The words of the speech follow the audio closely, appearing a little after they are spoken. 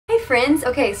friends.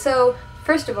 Okay, so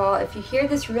first of all, if you hear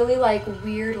this really like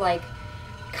weird like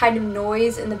kind of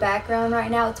noise in the background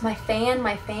right now, it's my fan.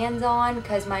 My fan's on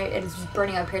because it is just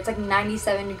burning up here. It's like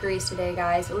 97 degrees today,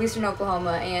 guys, at least in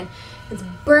Oklahoma, and it's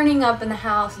burning up in the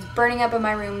house. It's burning up in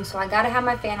my room, so I gotta have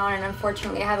my fan on, and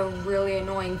unfortunately I have a really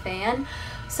annoying fan,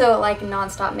 so it like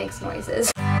non-stop makes noises.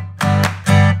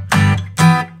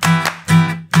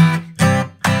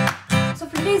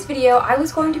 Today's video, I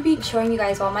was going to be showing you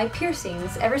guys all my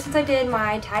piercings. Ever since I did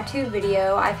my tattoo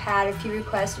video, I've had a few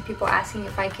requests of people asking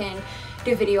if I can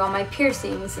do a video on my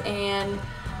piercings, and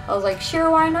I was like,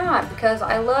 sure, why not? Because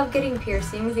I love getting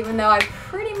piercings, even though I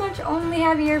pretty much only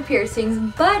have ear piercings,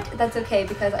 but that's okay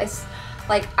because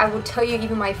I will tell you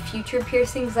even my future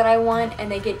piercings that I want, and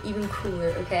they get even cooler,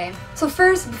 okay? So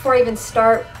first, before I even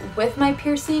start with my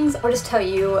piercings, I'll just tell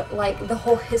you like the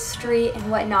whole history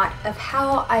and whatnot of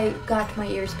how I got my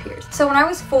ears pierced. So when I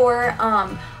was 4,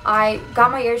 I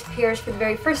got my ears pierced for the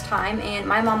very first time, and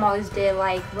my mom always did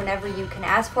like whenever you can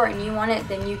ask for it and you want it,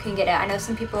 then you can get it. I know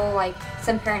some people, like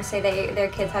some parents say their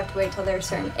kids have to wait till they're a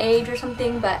certain age or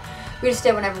something, but we just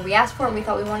did whenever we asked for it and we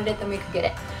thought we wanted it, then we could get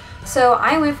it. So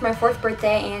I went for my 4th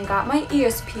birthday and got my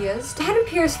ears pierced. I had them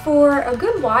pierced for a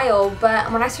good while,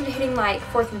 but when I started hitting like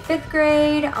 4th and 5th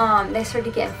grade, they started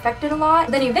to get infected a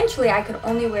lot. Then eventually I could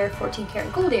only wear 14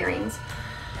 karat gold earrings.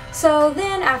 So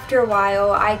then after a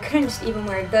while, I couldn't just even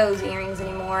wear those earrings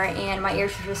anymore, and my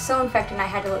ears were just so infected and I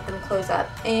had to let them close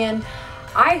up. And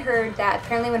I heard that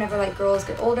apparently whenever like girls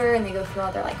get older and they go through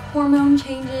all their like hormone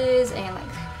changes and like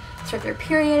start their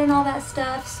period and all that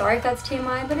stuff. Sorry if that's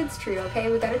TMI, but it's true, okay?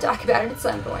 We gotta talk about it at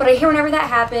some point. But I hear whenever that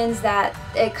happens that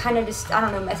it kind of just, I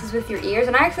don't know, messes with your ears.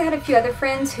 And I actually had a few other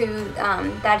friends who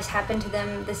that just happened to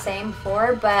them the same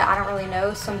before, but I don't really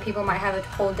know. Some people might have a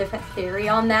whole different theory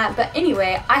on that. But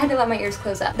anyway, I had to let my ears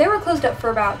close up. They were closed up for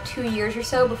about 2 years or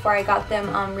so before I got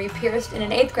them re-pierced. And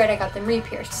in 8th grade, I got them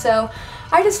re-pierced. So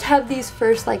I just have these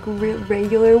first like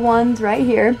regular ones right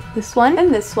here, this one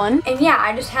and this one, and yeah,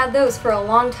 I just had those for a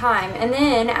long time. And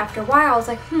then after a while I was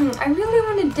like, I really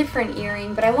want a different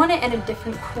earring, but I want it in a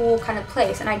different cool kind of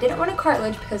place, and I didn't want a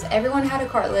cartilage because everyone had a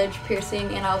cartilage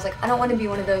piercing, and I was like, I don't want to be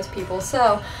one of those people. So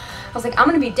I was like, I'm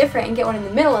gonna be different and get one in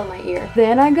the middle of my ear.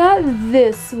 Then I got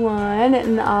this one,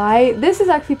 and this is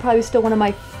actually probably still one of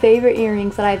my favorite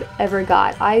earrings that I've ever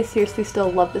got. I seriously still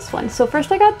love this one. So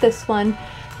first I got this one,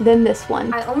 then this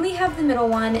one. I only have the middle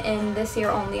one in this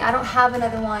ear only. I don't have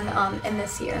another one in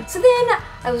this ear. So then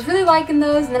I was really liking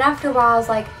those, and then after a while I was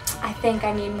like, I think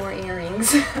I need more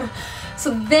earrings.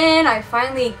 So then I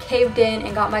finally caved in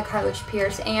and got my cartilage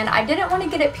pierced, and I didn't want to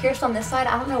get it pierced on this side.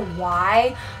 I don't know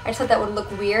why. I just thought that would look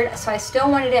weird, so I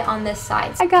still wanted it on this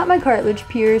side. I got my cartilage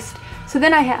pierced. So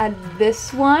then I had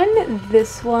this one, and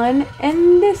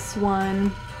this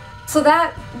one. So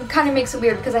that kind of makes it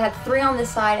weird because I had 3 on this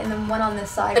side and then 1 on this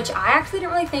side, which I actually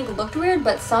didn't really think looked weird,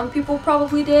 but some people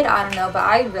probably did. I don't know, but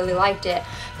I really liked it.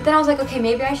 But then I was like, okay,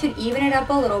 maybe I should even it up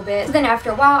a little bit. So then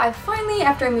after a while,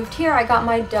 after I moved here, I got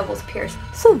my doubles pierced.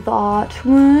 So that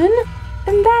one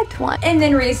and that one. And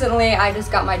then recently, I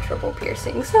just got my triple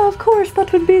piercing. So of course,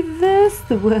 that would be this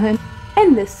one.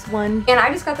 And this one. And I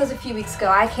just got those a few weeks ago.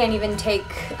 I can't even take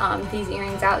these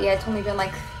earrings out yet. It's only been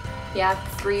like, yeah,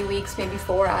 3 weeks, maybe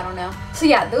 4, I don't know. So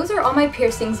yeah, those are all my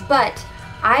piercings, but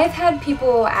I've had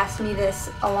people ask me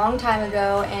this a long time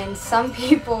ago, and some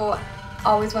people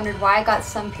always wondered why I got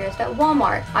some pierced at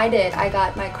Walmart. I did. I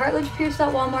got my cartilage pierced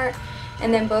at Walmart,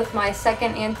 and then both my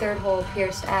 2nd and 3rd hole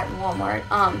pierced at Walmart.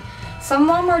 Some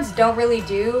Walmarts don't really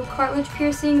do cartilage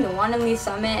piercing. The one in Lee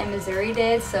Summit in Missouri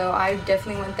did, so I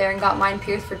definitely went there and got mine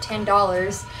pierced for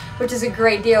 $10, which is a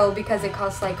great deal because it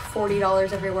costs like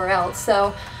 $40 everywhere else.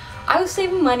 So I was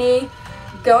saving money,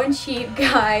 going cheap,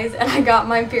 guys, and I got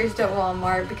mine pierced at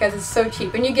Walmart because it's so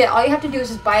cheap. And all you have to do is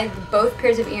just buy both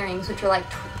pairs of earrings, which are like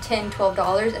 $10,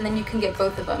 $12, and then you can get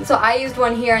both of them. So I used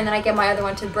one here, and then I gave my other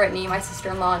one to Brittany, my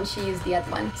sister-in-law, and she used the other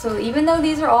one. So even though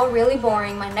these are all really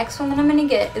boring, my next one that I'm gonna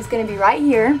get is gonna be right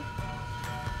here.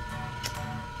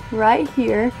 Right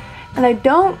here. And I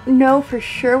don't know for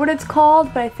sure what it's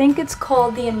called, but I think it's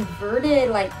called the inverted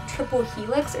like triple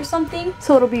helix or something.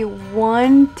 So it'll be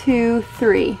 1, 2,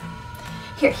 3.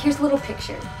 Here's a little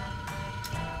picture.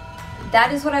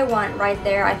 That is what I want right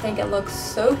there. I think it looks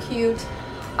so cute.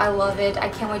 I love it. I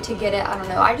can't wait to get it. I don't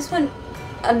know. I just want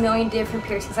a million different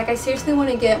piercings. Like, I seriously want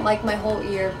to get like my whole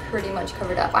ear pretty much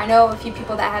covered up. I know a few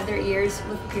people that have their ears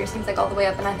with piercings like all the way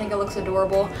up, and I think it looks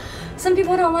adorable. Some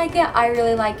people don't like it. I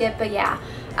really like it, but yeah.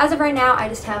 As of right now, I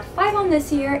just have 5 on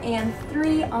this ear and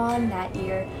 3 on that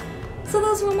ear. So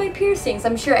those were my piercings.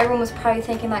 I'm sure everyone was probably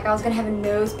thinking like I was gonna have a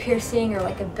nose piercing or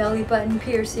like a belly button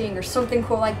piercing or something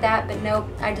cool like that, but nope,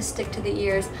 I just stick to the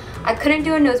ears. I couldn't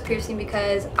do a nose piercing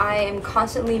because I am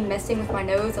constantly messing with my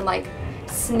nose and like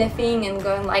sniffing and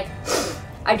going like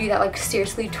I do that like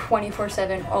seriously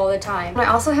 24/7 all the time. And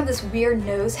I also have this weird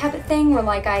nose habit thing where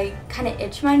like I kind of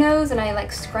itch my nose and I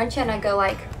like scrunch it and I go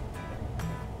like,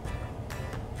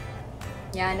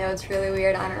 yeah, I know it's really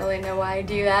weird. I don't really know why I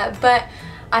do that, but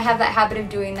I have that habit of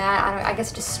doing that. I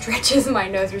guess it just stretches my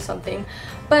nose or something.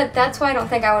 But that's why I don't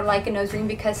think I would like a nose ring,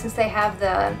 because since they have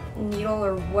the needle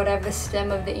or whatever, the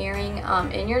stem of the earring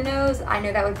in your nose, I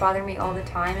know that would bother me all the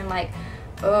time. And like,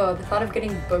 oh, the thought of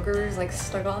getting boogers like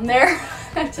stuck on there,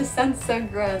 that just sounds so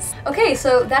gross. Okay,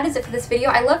 so that is it for this video.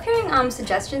 I love hearing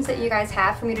suggestions that you guys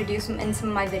have for me to do in some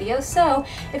of my videos. So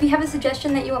if you have a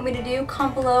suggestion that you want me to do,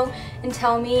 comment below and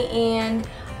tell me. And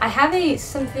I have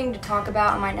something to talk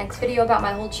about in my next video about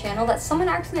my whole channel that someone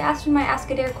actually asked in my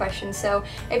Ask a Dare question. So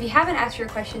if you haven't asked your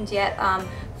questions yet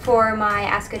for my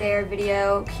Ask a Dare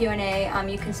video Q&A,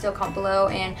 you can still comment below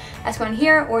and ask one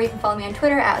here, or you can follow me on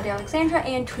Twitter at AdeleAlexandra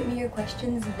and tweet me your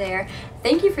questions there.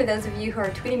 Thank you for those of you who are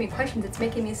tweeting me questions. It's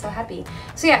making me so happy.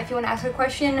 So yeah, if you want to ask a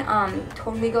question,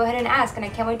 totally go ahead and ask, and I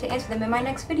can't wait to answer them in my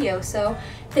next video. So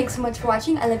thanks so much for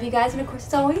watching. I love you guys, and of course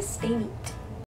as always, stay neat.